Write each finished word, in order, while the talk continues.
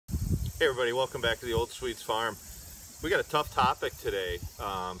Hey everybody, welcome back to the Old Sweets Farm. We got a tough topic today,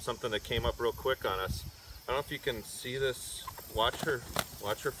 something that came up real quick on us. I don't know if you can see this. Watch her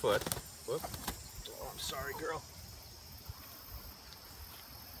foot. Whoop. Oh, I'm sorry, girl.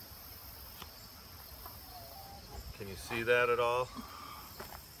 Can you see that at all?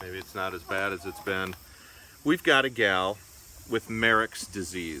 Maybe it's not as bad as it's been. We've got a gal with Mareks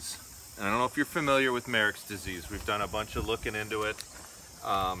disease. And I don't know if you're familiar with Mareks disease. We've done a bunch of looking into it.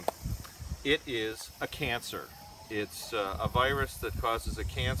 It is a cancer. It's a virus that causes a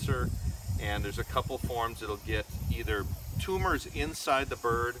cancer, and there's a couple forms. It'll get either tumors inside the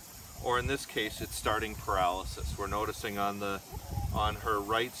bird, or in this case, it's starting paralysis. We're noticing on her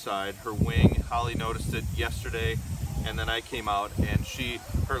right side, her wing. Holly noticed it yesterday, and then I came out, and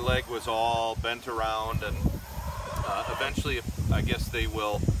her leg was all bent around, and eventually, I guess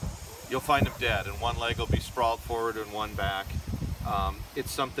you'll find them dead, and one leg will be sprawled forward and one back. It's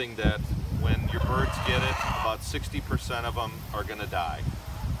something that when your birds get it, about 60% of them are going to die.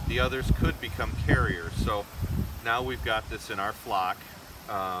 The others could become carriers. So now we've got this in our flock.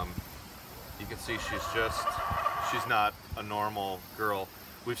 You can see she's not a normal girl.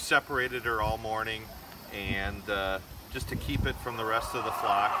 We've separated her all morning, and just to keep it from the rest of the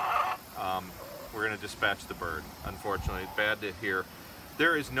flock, we're going to dispatch the bird. Unfortunately, it's bad to hear.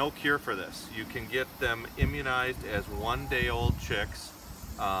 There is no cure for this. You can get them immunized as one-day-old chicks,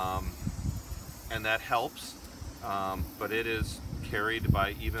 and that helps, but it is carried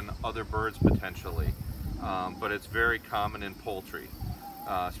by even other birds potentially. But it's very common in poultry,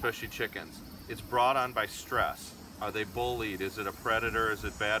 especially chickens. It's brought on by stress. Are they bullied? Is it a predator? Is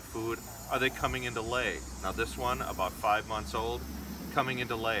it bad food? Are they coming into lay? Now this one, about 5 months old, coming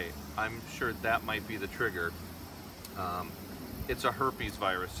into lay. I'm sure that might be the trigger. It's a herpes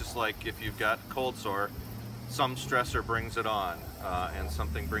virus, just like if you've got cold sore, some stressor brings it on, and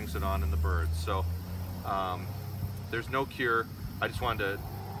something brings it on in the birds. So there's no cure. I just wanted to,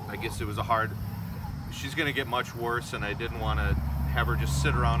 I guess it was she's gonna get much worse, and I didn't want to have her just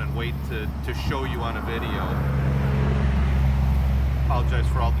sit around and wait to show you on a video. Apologize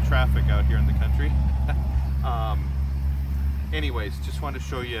for all the traffic out here in the country. Anyways, just wanted to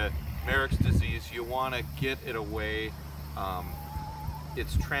show you Mareks disease. You want to get it away.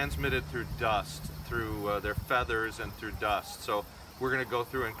 It's transmitted through dust, through their feathers and through dust. So we're going to go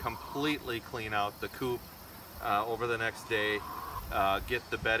through and completely clean out the coop over the next day, get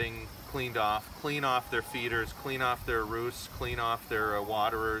the bedding cleaned off, clean off their feeders, clean off their roosts, clean off their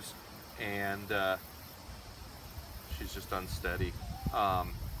waterers, and she's just unsteady.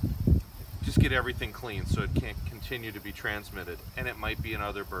 Just get everything clean so it can't continue to be transmitted, and it might be in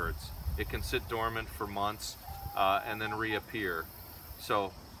other birds. It can sit dormant for months and then reappear.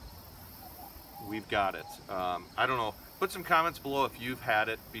 So we've got it. I don't know, put some comments below if you've had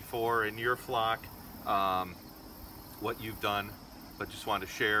it before in your flock, what you've done. But just wanted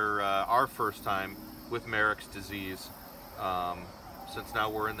to share our first time with Mareks disease, since now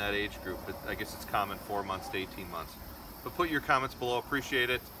we're in that age group. I guess it's common 4 months to 18 months. But put your comments below,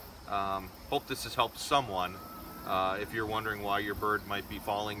 appreciate it. Hope this has helped someone. If you're wondering why your bird might be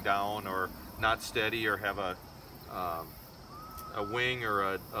falling down or not steady, or have a wing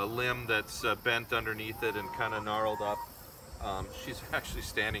or a limb that's bent underneath it and kind of gnarled up, she's actually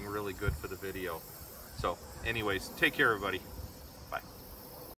standing really good for the video. So anyways, take care everybody.